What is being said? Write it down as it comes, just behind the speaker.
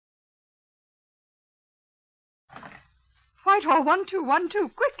Whitehall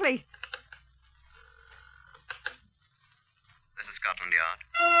 1212, quickly. This is Scotland Yard.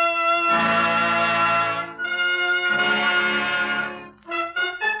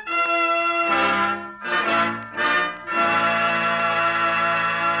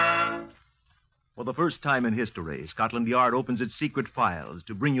 For the first time in history, Scotland Yard opens its secret files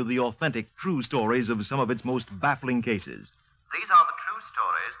to bring you the authentic, true stories of some of its most baffling cases. These are the true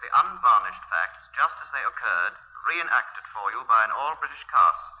stories, the unvarnished facts, just as they occurred, reenacted for you by an all-British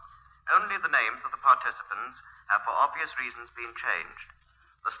cast. Only the names of the participants have, for obvious reasons, been changed.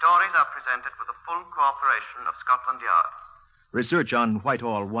 The stories are presented with the full cooperation of Scotland Yard. Research on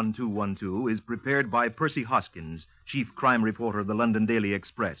Whitehall 1212 is prepared by Percy Hoskins, chief crime reporter of the London Daily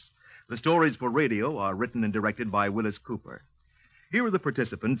Express. The stories for radio are written and directed by Willis Cooper. Here are the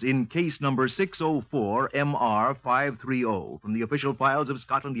participants in case number 604-MR530 from the official files of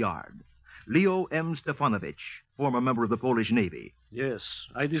Scotland Yard. Leo M. Stefanovich, former member of the Polish Navy. Yes,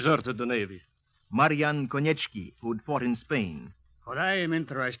 I deserted the Navy. Marian Konieczki, who'd fought in Spain. What I am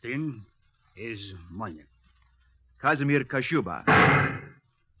interested in is money. Kazimir Kashuba,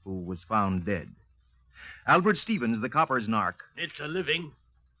 who was found dead. Albert Stevens, the copper's narc. It's a living.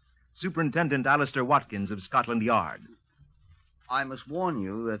 Superintendent Alistair Watkins of Scotland Yard. I must warn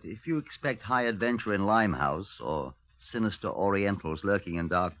you that if you expect high adventure in Limehouse or sinister Orientals lurking in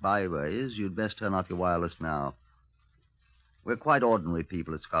dark byways, you'd best turn off your wireless now. We're quite ordinary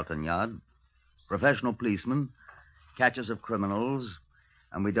people at Scotland Yard. Professional policemen, catchers of criminals,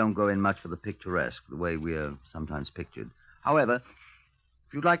 and we don't go in much for the picturesque, the way we're sometimes pictured. However,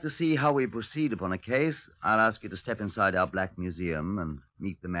 if you'd like to see how we proceed upon a case, I'll ask you to step inside our Black Museum and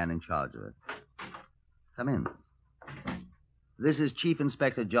meet the man in charge of it. Come in. This is Chief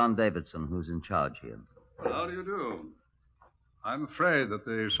Inspector John Davidson, who's in charge here. How do you do? I'm afraid that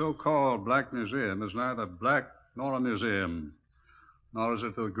the so-called Black Museum is neither black nor a museum, nor is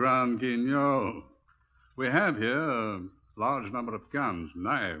it the Grand Guignol. We have here a large number of guns,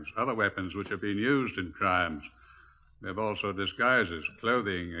 knives, other weapons which have been used in crimes. We have also disguises,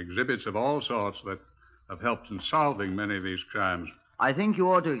 clothing, exhibits of all sorts that have helped in solving many of these crimes. I think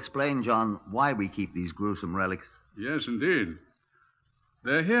you ought to explain, John, why we keep these gruesome relics. Yes, indeed.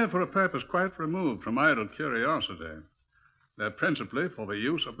 They're here for a purpose quite removed from idle curiosity. They're principally for the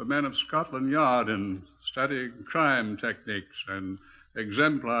use of the men of Scotland Yard in studying crime techniques and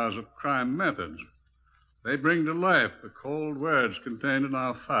exemplars of crime methods. They bring to life the cold words contained in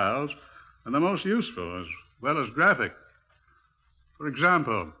our files, and they're most useful as well as graphic. For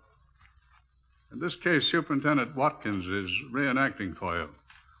example, in this case, Superintendent Watkins is reenacting for you.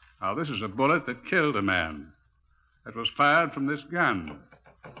 Now, this is a bullet that killed a man. It was fired from this gun,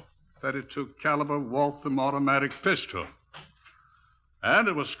 32 caliber Waltham automatic pistol. And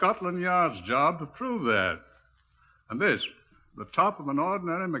it was Scotland Yard's job to prove that. And this, the top of an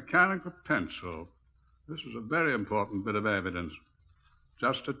ordinary mechanical pencil. This was a very important bit of evidence.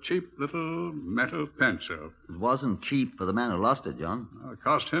 Just a cheap little metal pencil. It wasn't cheap for the man who lost it, John. Well, it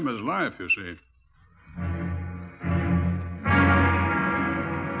cost him his life, you see.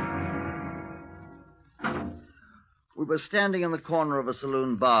 We were standing in the corner of a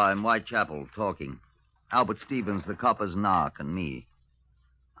saloon bar in Whitechapel, talking. Albert Stevens, the copper's narc, and me.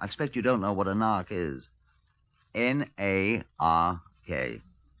 I expect you don't know what a narc is. N-A-R-K.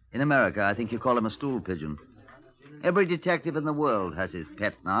 In America, I think you call him a stool pigeon. Every detective in the world has his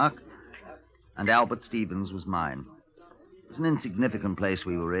pet narc, and Albert Stevens was mine. It was an insignificant place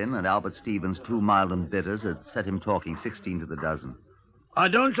we were in, and Albert Stevens' 2 mild and bitters had set him talking 16 to the dozen. I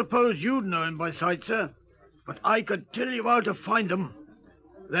don't suppose you'd know him by sight, sir, but I could tell you how to find him.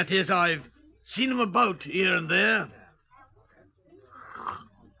 That is, I've seen him about here and there.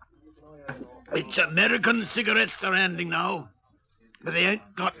 It's American cigarettes they're handing now, but they ain't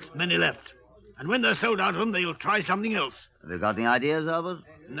got many left. And when they're sold out of them, they'll try something else. Have you got any ideas, Albert?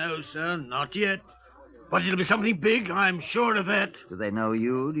 No, sir, not yet. But it'll be something big, I'm sure of that. Do they know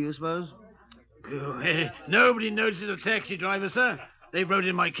you, do you suppose? Nobody notices a taxi driver, sir. They've rode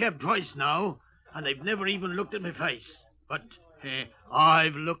in my cab twice now, and they've never even looked at my face. But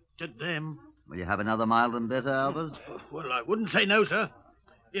I've looked at them. Will you have another mild and bitter, Albert? Well, I wouldn't say no, sir.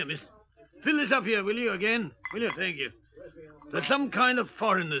 Here, miss. Fill this up here, will you, again? Will you? Thank you. They're some kind of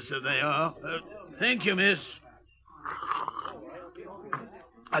foreigners, sir, they are. Thank you, miss.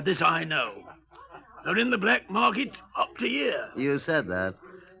 This I know. They're in the black market up to here. You said that.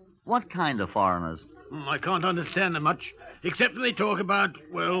 What kind of foreigners? I can't understand them much, except when they talk about,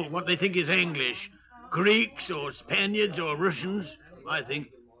 well, what they think is English. Greeks or Spaniards or Russians, I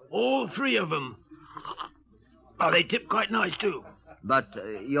think. All 3 of them. Oh, they tip quite nice, too. But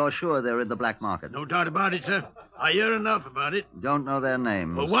you're sure they're in the black market? No doubt about it, sir. I hear enough about it. Don't know their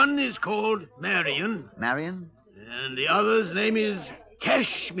names. Well, one is called Marion, Marion? and the other's name is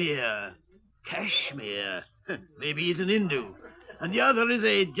Kashmir. Kashmir. Maybe he's an Hindu. And the other is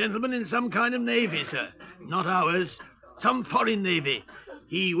a gentleman in some kind of navy, sir. Not ours. Some foreign navy.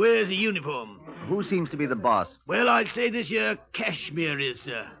 He wears a uniform. Who seems to be the boss? Well, I'd say this here Kashmir is,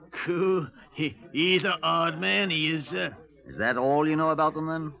 sir. Cool. He's an odd man, he is, sir. Is that all you know about them,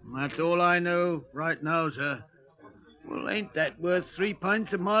 then? That's all I know right now, sir. Well, ain't that worth 3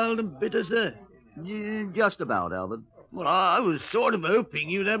 pints of mild and bitter, sir? Just about, Albert. Well, I was sort of hoping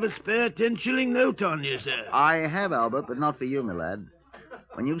you'd have a spare 10-shilling note on you, sir. I have, Albert, but not for you, my lad.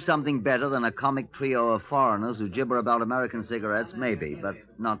 When you've something better than a comic trio of foreigners who gibber about American cigarettes, maybe, but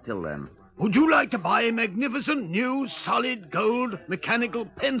not till then. Would you like to buy a magnificent new solid gold mechanical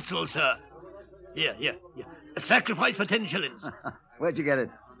pencil, sir? Here. A sacrifice for 10 shillings. Where'd you get it?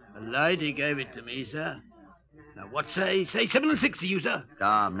 A lady gave it to me, sir. Now, what say 7 and 6 to you, sir?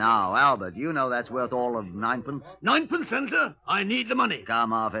 Come now, Albert. You know that's worth all of 9 pence. 9 pence, then, sir? I need the money.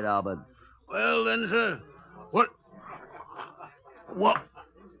 Come off it, Albert. Well, then, sir,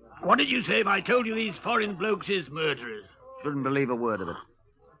 what did you say if I told you these foreign blokes is murderers? Shouldn't believe a word of it.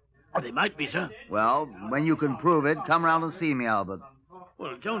 Oh, they might be, sir. Well, when you can prove it, come round and see me, Albert.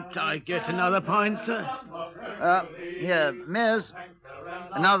 Well, don't I get another pint, sir? Here, miss.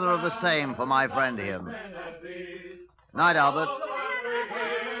 Another of the same for my friend here. Night, Albert.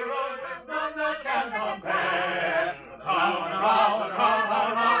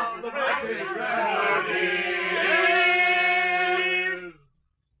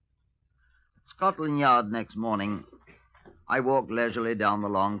 Scotland Yard next morning, I walked leisurely down the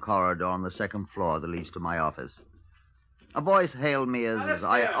long corridor on the second floor that leads to my office. A voice hailed me as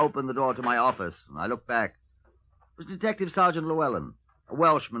I opened the door to my office, and I looked back. It was Detective Sergeant Llewellyn, a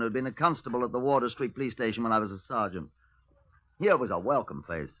Welshman who had been a constable at the Water Street police station when I was a sergeant. Here was a welcome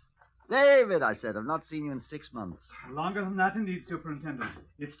face. David, I said, I've not seen you in 6 months. Longer than that, indeed, Superintendent.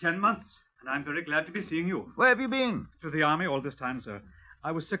 It's 10 months, and I'm very glad to be seeing you. Where have you been? To the Army all this time, sir.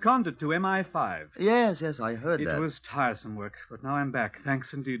 I was seconded to MI5. Yes, I heard that. It was tiresome work, but now I'm back, thanks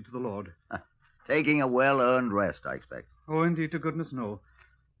indeed to the Lord. Taking a well-earned rest, I expect. Oh, indeed, to goodness, no.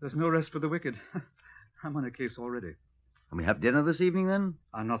 There's no rest for the wicked. I'm on a case already. Can we have dinner this evening, then?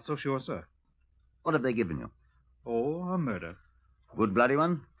 I'm not so sure, sir. What have they given you? Oh, a murder. Good bloody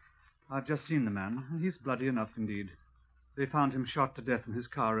one? I've just seen the man. He's bloody enough, indeed. They found him shot to death in his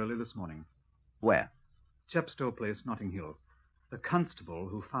car early this morning. Where? Chepstow Place, Notting Hill. The constable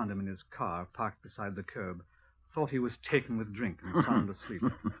who found him in his car parked beside the curb thought he was taken with drink and sound asleep.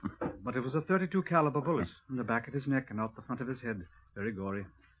 But it was a .32 caliber bullet in the back of his neck and out the front of his head. Very gory.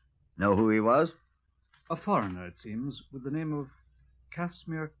 Know who he was? A foreigner, it seems, with the name of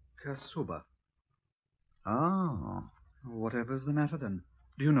Kashmir Kasuba. Oh. Whatever's the matter, then?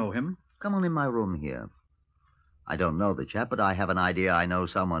 Do you know him? Come on in my room here. I don't know the chap, but I have an idea I know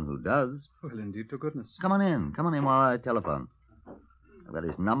someone who does. Well, indeed, to goodness. Come on in while I telephone. I've got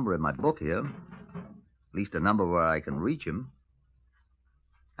his number in my book here. At least a number where I can reach him.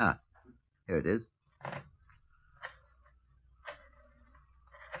 Ah, here it is.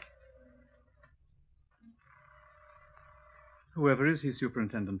 Whoever is he,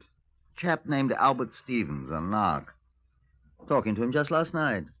 Superintendent? Chap named Albert Stevens, a narc. Talking to him just last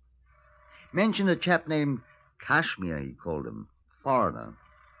night. Mentioned a chap named Kashmir, he called him. Foreigner.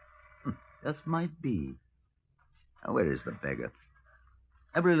 Just might be. Now, where is the beggar?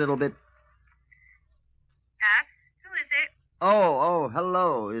 Every little bit. Yes? Who is it? Oh,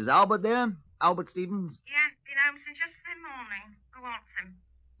 hello. Is Albert there? Albert Stevens? He hasn't been home since yesterday morning. Who wants him?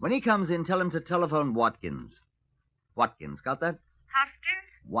 When he comes in, tell him to telephone Watkins. Watkins, got that? Hoskins?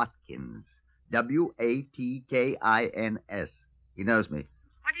 Watkins. Watkins. He knows me.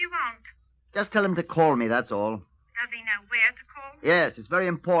 What do you want? Just tell him to call me, that's all. Does he know where to call? Yes, it's very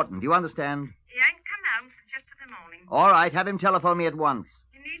important. Do you understand? He ain't come home since yesterday morning. All right, have him telephone me at once.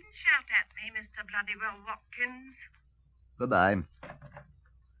 You needn't shout at me, Mr. Bloodywell Watkins. Goodbye.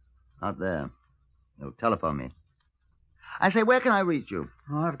 Not there. No, telephone me. I say, where can I reach you?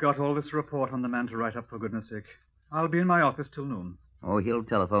 Oh, I've got all this report on the man to write up, for goodness sake. I'll be in my office till noon. Oh, he'll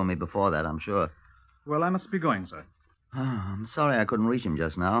telephone me before that, I'm sure. Well, I must be going, sir. I'm sorry I couldn't reach him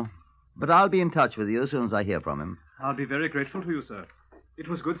just now. But I'll be in touch with you as soon as I hear from him. I'll be very grateful to you, sir. It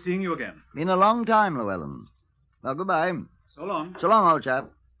was good seeing you again. Been a long time, Llewellyn. Well, goodbye. So long. So long, old chap.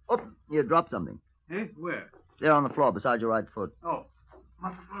 Oh, you dropped something. Eh? Where? There on the floor beside your right foot. Oh,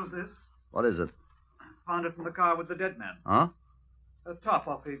 must suppose this. What is it? Found it from the car with the dead man. Huh? A top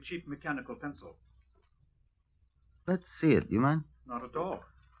off a cheap mechanical pencil. Let's see it. Do you mind? Not at all.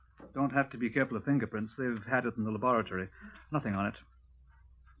 Don't have to be careful of fingerprints. They've had it in the laboratory. Nothing on it.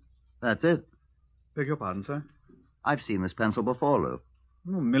 That's it. Beg your pardon, sir? I've seen this pencil before, Lou.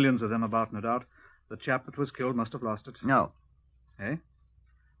 Oh, millions of them about, no doubt. The chap that was killed must have lost it. No. Eh?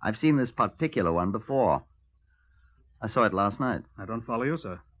 I've seen this particular one before. I saw it last night. I don't follow you,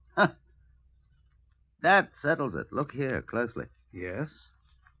 sir. That settles it. Look here, closely. Yes?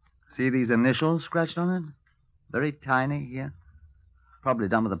 See these initials scratched on it? Very tiny here. Probably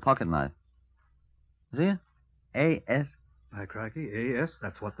done with a pocket knife. See it? A.S. By crikey, A.S.,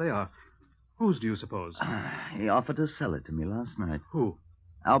 that's what they are. Whose do you suppose? He offered to sell it to me last night. Who?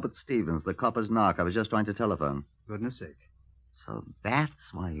 Albert Stevens, the copper's narc. I was just trying to telephone. Goodness sake. So that's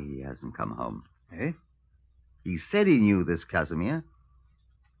why he hasn't come home. Eh? He said he knew this Casimir.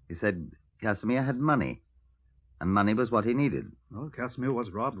 He said Casimir had money, and money was what he needed. Well, Casimir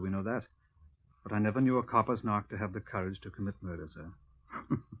was robbed, we know that. But I never knew a copper's narc to have the courage to commit murder,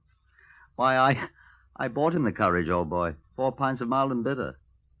 sir. Why, I bought him the courage, old boy. 4 pints of mild and bitter.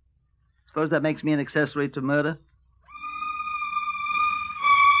 Suppose that makes me an accessory to murder?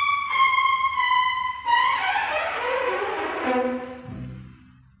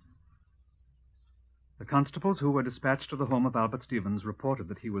 The constables who were dispatched to the home of Albert Stevens reported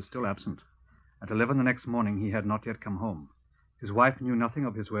that he was still absent. At 11 the next morning, he had not yet come home. His wife knew nothing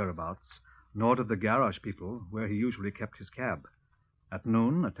of his whereabouts, nor did the garage people where he usually kept his cab. At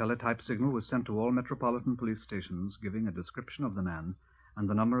noon, a teletype signal was sent to all metropolitan police stations giving a description of the man and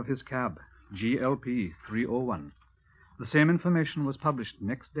the number of his cab, GLP 301. The same information was published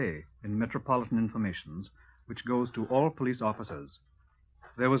next day in Metropolitan Informations, which goes to all police officers.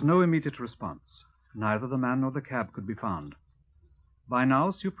 There was no immediate response. Neither the man nor the cab could be found. By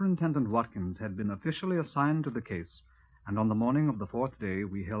now, Superintendent Watkins had been officially assigned to the case, and on the morning of the 4th day,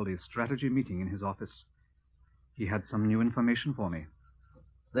 we held a strategy meeting in his office. He had some new information for me.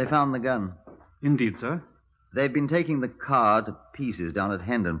 They found the gun. Indeed, sir. They've been taking the car to pieces down at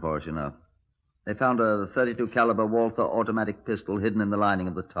Hendon for us, you know. They found a .32 caliber Walther automatic pistol hidden in the lining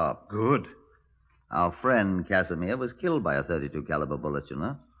of the top. Good. Our friend Casimir was killed by a .32 caliber bullet, you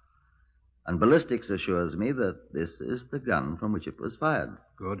know. And ballistics assures me that this is the gun from which it was fired.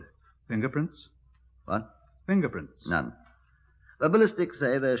 Good. Fingerprints? What? Fingerprints. None. The ballistics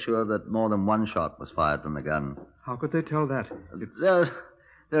say they're sure that more than one shot was fired from the gun. How could they tell that?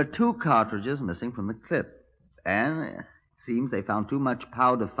 There are 2 cartridges missing from the clip. And it seems they found too much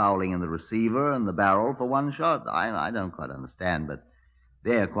powder fouling in the receiver and the barrel for one shot. I don't quite understand, but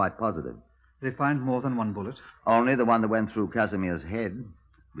they're quite positive. They find more than one bullet? Only the one that went through Casimir's head.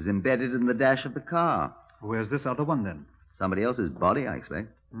 It was embedded in the dash of the car. Where's this other one, then? Somebody else's body, I expect.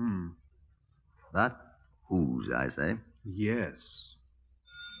 That? Whose, I say. Yes.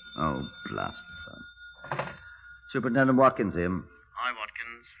 Oh, blast the phone. Superintendent Watkins here. Hi,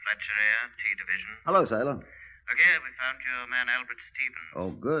 Watkins. Fletcher here, T Division. Hello, Sailor. Look here, we found your man Albert Stevens.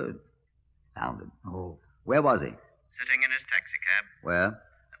 Oh, good. Found him. Oh. Where was he? Sitting in his taxicab. Where?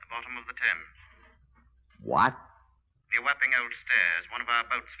 At the bottom of the Thames. What? Near Wapping Old Stairs. One of our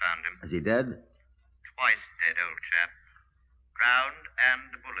boats found him. Is he dead? Twice dead, old chap. Drowned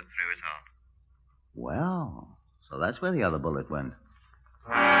and a bullet through his heart. Well, so that's where the other bullet went.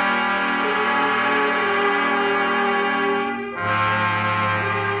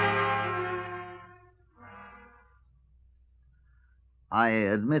 I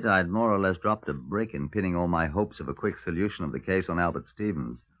admit I'd more or less dropped a brick in pinning all my hopes of a quick solution of the case on Albert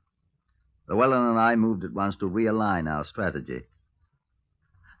Stevens. Llewellyn and I moved at once to realign our strategy.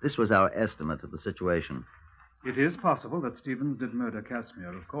 This was our estimate of the situation. It is possible that Stevens did murder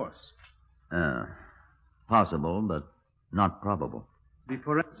Casimir, of course. Possible, but not probable. The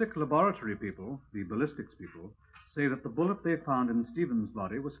forensic laboratory people, the ballistics people, say that the bullet they found in Stevens'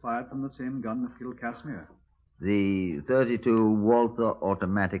 body was fired from the same gun that killed Casimir. The .32 Walther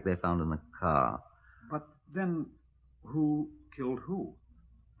automatic they found in the car. But then, who killed who?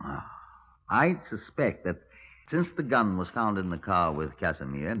 I suspect that since the gun was found in the car with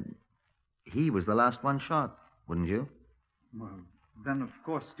Casimir, he was the last one shot, wouldn't you? Well, then, of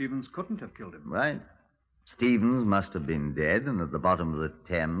course, Stevens couldn't have killed him. Right. Stevens must have been dead and at the bottom of the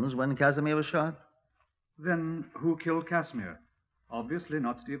Thames when Casimir was shot. Then who killed Casimir? Obviously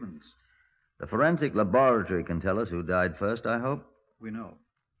not Stevens. The forensic laboratory can tell us who died first, I hope. We know.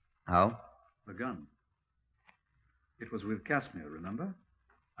 How? The gun. It was with Casimir, remember?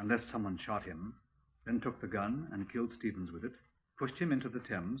 Unless someone shot him, then took the gun and killed Stevens with it, pushed him into the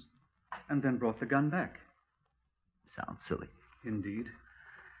Thames, and then brought the gun back. Sounds silly. Indeed.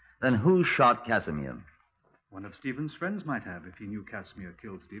 Then who shot Casimir? One of Stevens' friends might have if he knew Casimir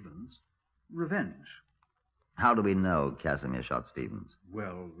killed Stevens. Revenge. How do we know Casimir shot Stevens?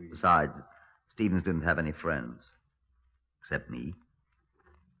 Well, Besides, Stevens didn't have any friends. Except me.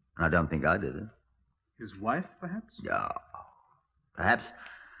 And I don't think I did it. His wife, perhaps? Yeah. Perhaps.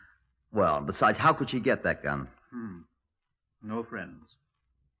 Well, besides, how could she get that gun? No friends.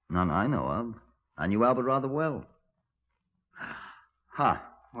 None I know of. I knew Albert rather well. Ha.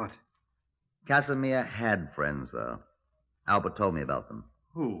 What? Casimir had friends, though. Albert told me about them.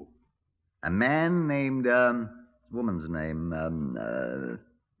 Who? A man named, woman's name,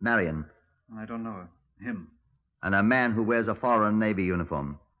 Marion. I don't know. Him. And a man who wears a foreign Navy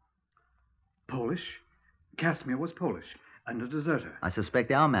uniform. Polish? Casimir was Polish. And a deserter. I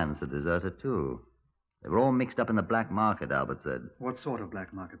suspect our man's a deserter, too. They were all mixed up in the black market, Albert said. What sort of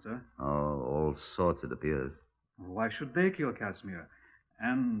black market, sir? Oh, all sorts, it appears. Why should they kill Casimir?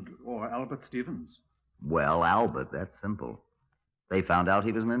 Or Albert Stevens? Well, Albert, that's simple. They found out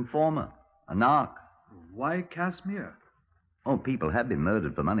he was an informer, a narc. Why Casimir? Oh, people have been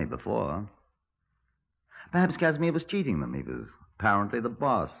murdered for money before. Perhaps Casimir was cheating them. He was apparently the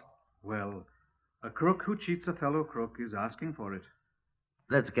boss. Well, a crook who cheats a fellow crook is asking for it.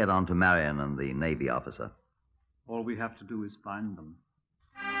 Let's get on to Marion and the Navy officer. All we have to do is find them.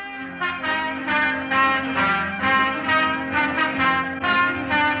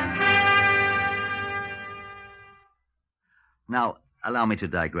 Now, allow me to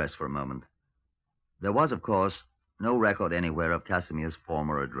digress for a moment. There was, of course, no record anywhere of Casimir's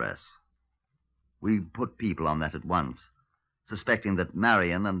former address. We put people on that at once, suspecting that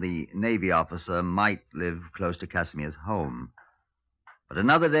Marion and the Navy officer might live close to Casimir's home. But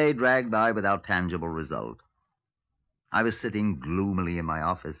another day dragged by without tangible result. I was sitting gloomily in my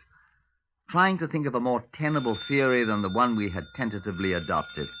office, trying to think of a more tenable theory than the one we had tentatively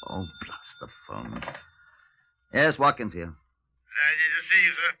adopted. Oh, blast the phone. Yes, Watkins here. Glad to see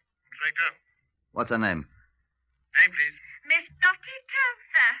you, sir. Inspector. What's her name? Name, please. Miss Dottie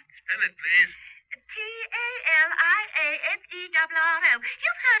Telfer. Spell it, please. Taliafero.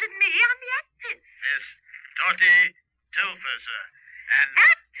 You've heard of me. I'm the actress. Miss Dottie Telfer, sir. And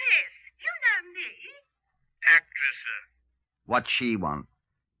Actress. You know me. actress, sir. What's she want?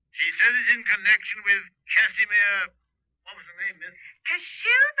 She said it's in connection with Casimir. What was her name, miss?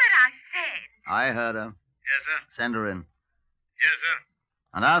 Kashuba, I said. I heard her. Yes, sir. Send her in. Yes, sir.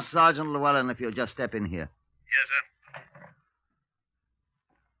 And ask Sergeant Llewellyn if he'll just step in here. Yes, sir.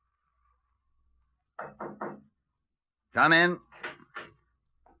 Come in.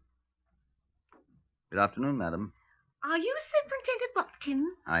 Good afternoon, madam. Are you Superintendent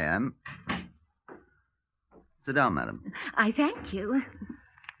Watkins? I am. Sit down, madam. I thank you.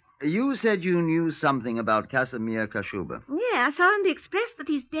 You said you knew something about Casimir Kashuba. Yeah, I saw in the Express that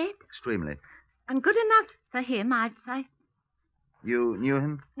he's dead. Extremely. And good enough for him, I'd say. You knew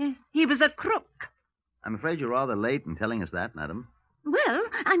him? Yes, he was a crook. I'm afraid you're rather late in telling us that, madam. Well,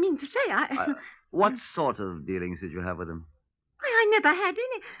 I mean to say, What sort of dealings did you have with him? I never had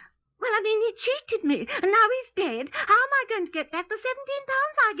any. Well, I mean, he cheated me, and now he's dead. How am I going to get back the £17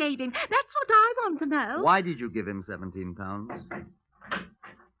 I gave him? That's what I want to know. Why did you give him £17?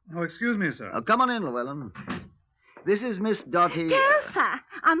 Oh, excuse me, sir. Come on in, Llewellyn. This is Miss Dottie... Telfer.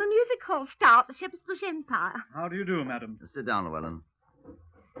 I'm a music hall star at the Shepherd's Bush Empire. How do you do, madam? Sit down, Llewellyn.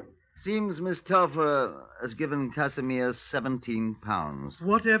 Seems Miss Telfer has given Casimir £17.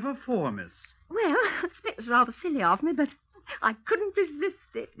 Whatever for, miss? Well, I suppose it was rather silly of me, but I couldn't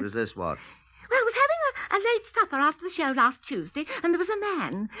resist it. Resist what? Well, I was having a late supper after the show last Tuesday, and there was a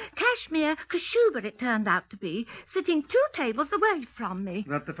man, Kashmir Kashuba it turned out to be, sitting 2 tables away from me.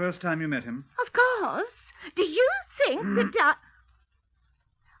 That the first time you met him? Of course. Do you think that...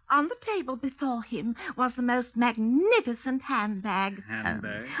 On the table before him was the most magnificent handbag.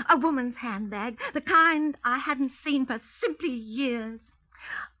 Handbag? A woman's handbag, the kind I hadn't seen for simply years.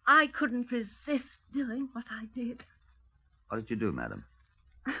 I couldn't resist doing what I did. What did you do, madam?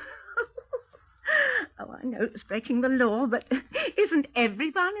 Oh, I know it's breaking the law, but isn't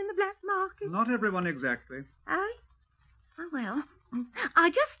everyone in the black market? Not everyone exactly. Oh? Oh, well, I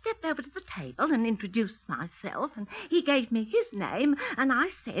just stepped over to the table and introduced myself, and he gave me his name, and I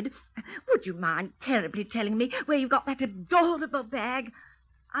said, would you mind terribly telling me where you got that adorable bag?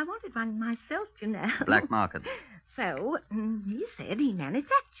 I wanted one myself, you know. Black market. So he said he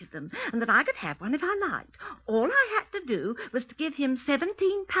manufactured them and that I could have one if I liked. All I had to do was to give him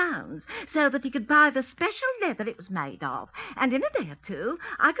 £17 so that he could buy the special leather it was made of. And in a day or 2,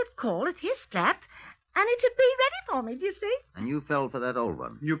 I could call at his flat and it'd be ready for me, do you see? And you fell for that old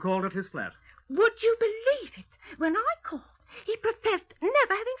one? You called at his flat? Would you believe it? When I called, He professed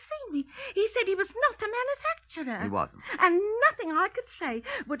never having seen me. He said he was not a manufacturer. He wasn't. And nothing I could say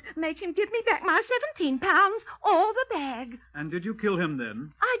would make him give me back my £17 or the bag. And did you kill him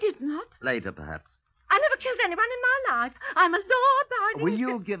then? I did not. Later, perhaps. I never killed anyone in my life. I'm a law-abiding... Will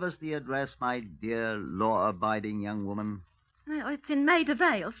you give us the address, my dear law-abiding young woman? Oh, it's in Maida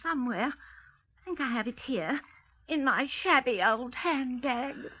Vale somewhere. I think I have it here, in my shabby old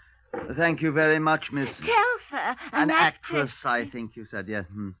handbag. Thank you very much, Miss... Telfer. An actress, I think you said, yes.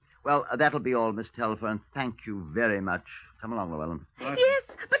 Well, that'll be all, Miss Telfer, and thank you very much. Come along, Llewellyn. Right. Yes,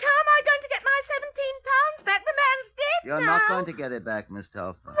 but how am I going to get my £17 back? The man's dead You're now. not going to get it back, Miss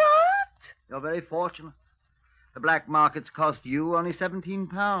Telfer. What? You're very fortunate. The black markets cost you only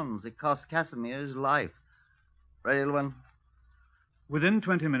 £17. It cost Casimir his life. Ready, Llewellyn? Within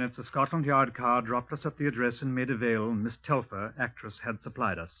 20 minutes, a Scotland Yard car dropped us at the address in Maida Vale Miss Telfer, actress, had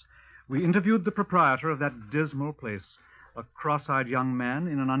supplied us. We interviewed the proprietor of that dismal place, a cross-eyed young man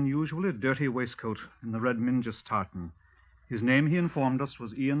in an unusually dirty waistcoat in the red Mingus tartan. His name, he informed us,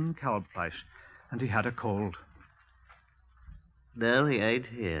 was Ian Kalbfleisch, and he had a cold. No, he ain't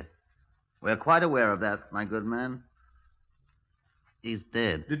here. We're quite aware of that, my good man. He's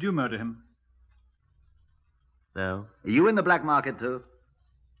dead. Did you murder him? No. Are you in the black market, too?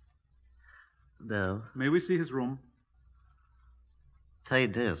 No. May we see his room?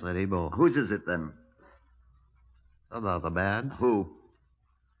 Tain't his anymore. Whose is it, then? Another man. Who?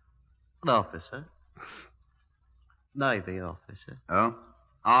 An officer. Navy officer. Oh?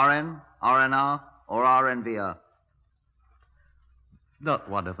 RN, RNR, or RNVR? Not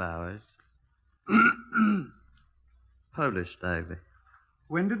one of ours. Polish Navy.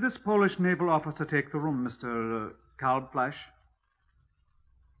 When did this Polish naval officer take the room, Mr. Kalbfleisch?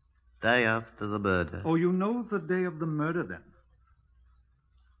 Day after the murder. Oh, you know the day of the murder, then?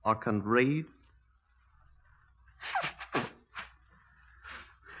 I can read.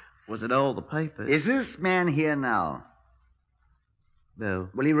 Was it all the papers? Is this man here now? No.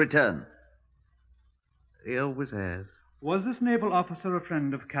 Will he return? He always has. Was this naval officer a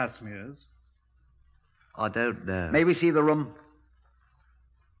friend of Casimir's? I don't know. May we see the room?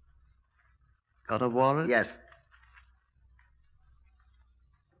 Got a warrant? Yes.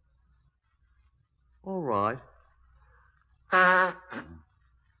 All right.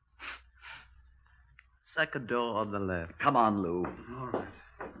 Second door on the left. Come on, Lou. All right.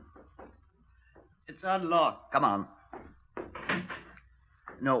 It's unlocked. Come on.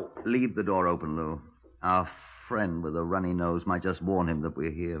 No, leave the door open, Lou. Our friend with a runny nose might just warn him that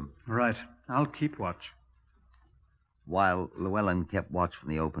we're here. Right. I'll keep watch. While Llewellyn kept watch from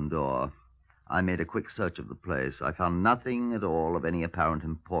the open door, I made a quick search of the place. I found nothing at all of any apparent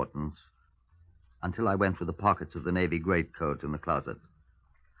importance until I went through the pockets of the navy greatcoat in the closet.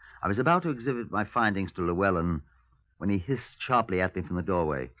 I was about to exhibit my findings to Llewellyn when he hissed sharply at me from the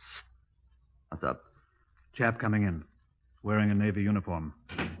doorway. What's up? Chap coming in, wearing a navy uniform.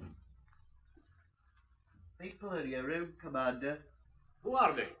 People in your room, Commander. Who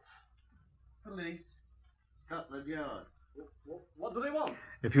are they? Police. Scotland Yard. What do they want?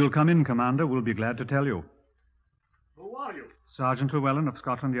 If you'll come in, Commander, we'll be glad to tell you. Who are you? Sergeant Llewellyn of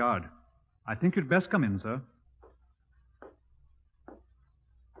Scotland Yard. I think you'd best come in, sir.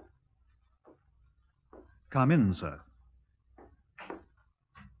 Come in, sir.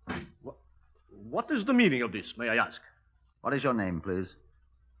 What is the meaning of this, may I ask? What is your name, please?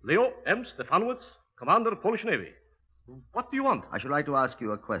 Leo M. Stefanowitz, Commander, Polish Navy. What do you want? I should like to ask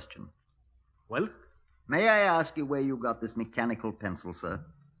you a question. Well? May I ask you where you got this mechanical pencil, sir?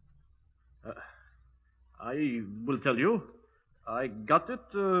 I will tell you. I got it,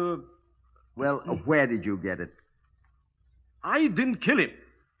 Well, where did you get it? I didn't kill him.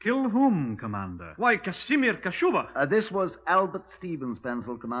 Kill whom, Commander? Why, Casimir Kashuba. This was Albert Stevens'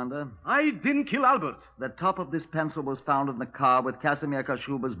 pencil, Commander. I didn't kill Albert. The top of this pencil was found in the car with Casimir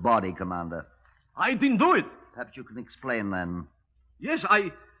Kashuba's body, Commander. I didn't do it. Perhaps you can explain, then. Yes,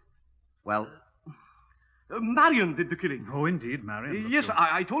 Well? Marion did the killing. Oh, indeed, Marion. Yes,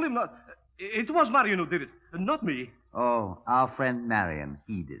 I told him not. It was Marion who did it, not me. Oh, our friend Marion.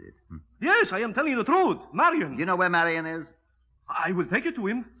 He did it. Yes, I am telling you the truth. Marion. Do you know where Marion is? I will take you to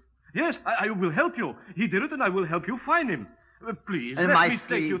him. Yes, I will help you. He did it, and I will help you find him. Please, let me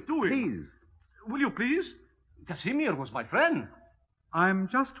take you to him. Please. Will you please? Casimir was my friend. I'm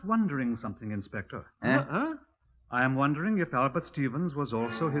just wondering something, Inspector. Huh? I am wondering if Albert Stevens was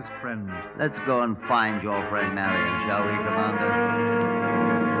also his friend. Let's go and find your friend Marion, shall we, Commander?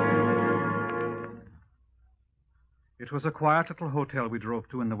 It was a quiet little hotel we drove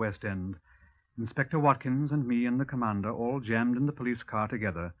to in the West End. Inspector Watkins and me and the commander all jammed in the police car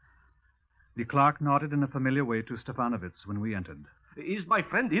together. The clerk nodded in a familiar way to Stefanovitz when we entered. Is my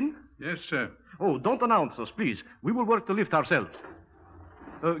friend in? Yes, sir. Oh, don't announce us, please. We will work the lift ourselves.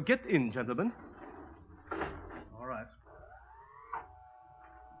 Get in, gentlemen. All right.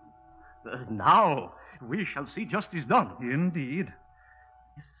 Now, we shall see justice done. Indeed.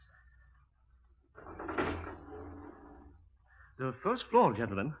 The first floor,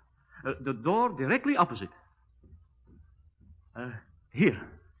 gentlemen. The door directly opposite. Here.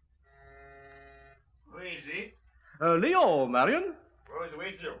 Who is it? Leo, Marion. Where is the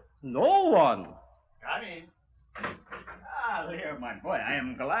waiter? No one. Come in. Ah, Leo, my boy, I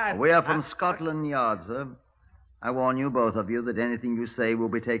am glad. We are from Scotland Yard, sir. I warn you, both of you, that anything you say will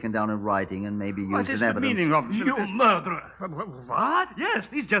be taken down in writing and may be used What is in the evidence. meaning of you murderer? What? Yes,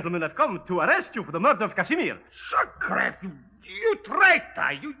 these gentlemen have come to arrest you for the murder of Casimir. Sacre, you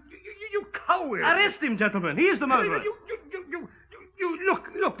traitor! You coward! Arrest him, gentlemen. He is the murderer. You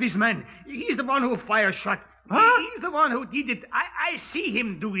look, this man. He's the one who fired shot. Huh? He's the one who did it. I see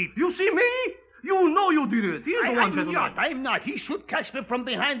him do it. You see me? You know you did it. He is the one, gentlemen. I'm not. He should catch me from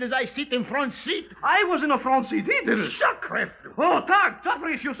behind as I sit in front seat. I was in a front seat. He did it. Sacre! Oh, tak,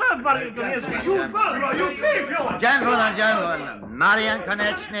 topris yourself, Marian Konechny. You murderer, you thief, you... Gentlemen, Marian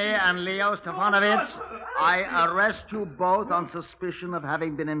Konechny and Leo Stefanovitz, I arrest you both on suspicion of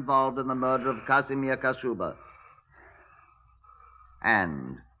having been involved in the murder of Casimir Kashuba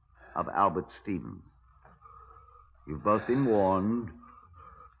and of Albert Stevens. You've both been warned.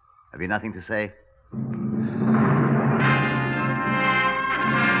 Have you nothing to say?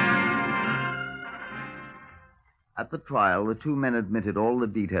 At the trial, the two men admitted all the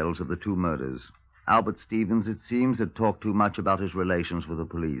details of the two murders. Albert Stevens, it seems, had talked too much about his relations with the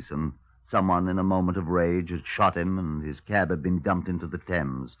police, and someone in a moment of rage had shot him, and his cab had been dumped into the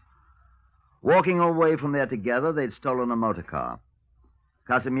Thames. Walking away from there together, they'd stolen a motor car.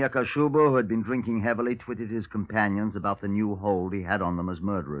 Casimir Kashuba, who had been drinking heavily, twitted his companions about the new hold he had on them as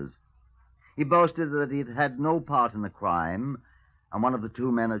murderers. He boasted that he'd had no part in the crime, and one of the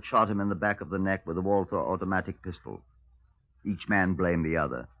two men had shot him in the back of the neck with a Walther automatic pistol. Each man blamed the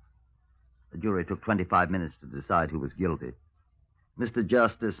other. The jury took 25 minutes to decide who was guilty. Mr.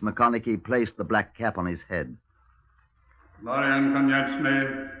 Justice McConaughey placed the black cap on his head. Marian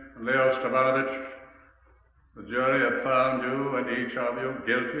Konechny, Leo Stefanovitch, the jury have found you and each of you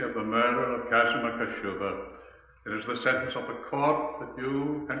guilty of the murder of Casimir Kashuba. It is the sentence of the court that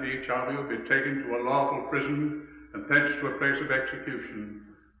you and each of you be taken to a lawful prison and thence to a place of execution,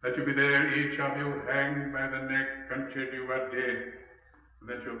 that you be there, each of you, hanged by the neck until you are dead, and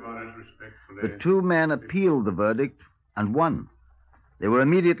that your bodies respectfully... The two men appealed the verdict and won. They were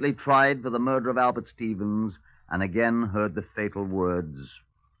immediately tried for the murder of Albert Stevens and again heard the fatal words,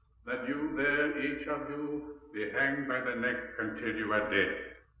 that you there, each of you, be hanged by the neck until you are dead.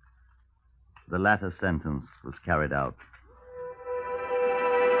 The latter sentence was carried out.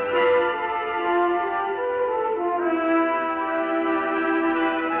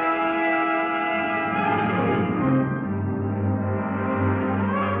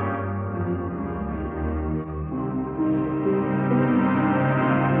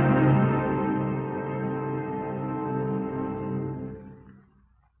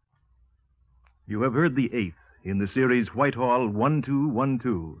 You have heard the eighth in the series Whitehall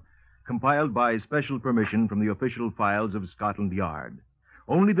 1212, compiled by special permission from the official files of Scotland Yard.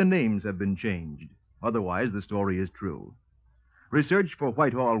 Only the names have been changed. Otherwise, the story is true. Research for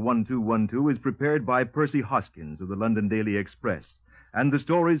Whitehall 1212 is prepared by Percy Hoskins of the London Daily Express, and the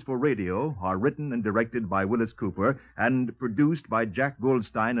stories for radio are written and directed by Willis Cooper and produced by Jack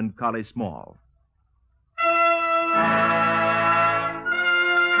Goldstein and Collie Small.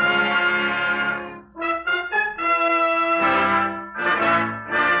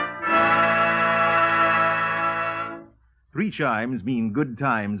 Three chimes mean good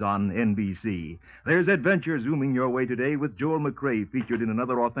times on NBC. There's adventure zooming your way today with Joel McRae featured in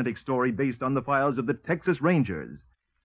another authentic story based on the files of the Texas Rangers.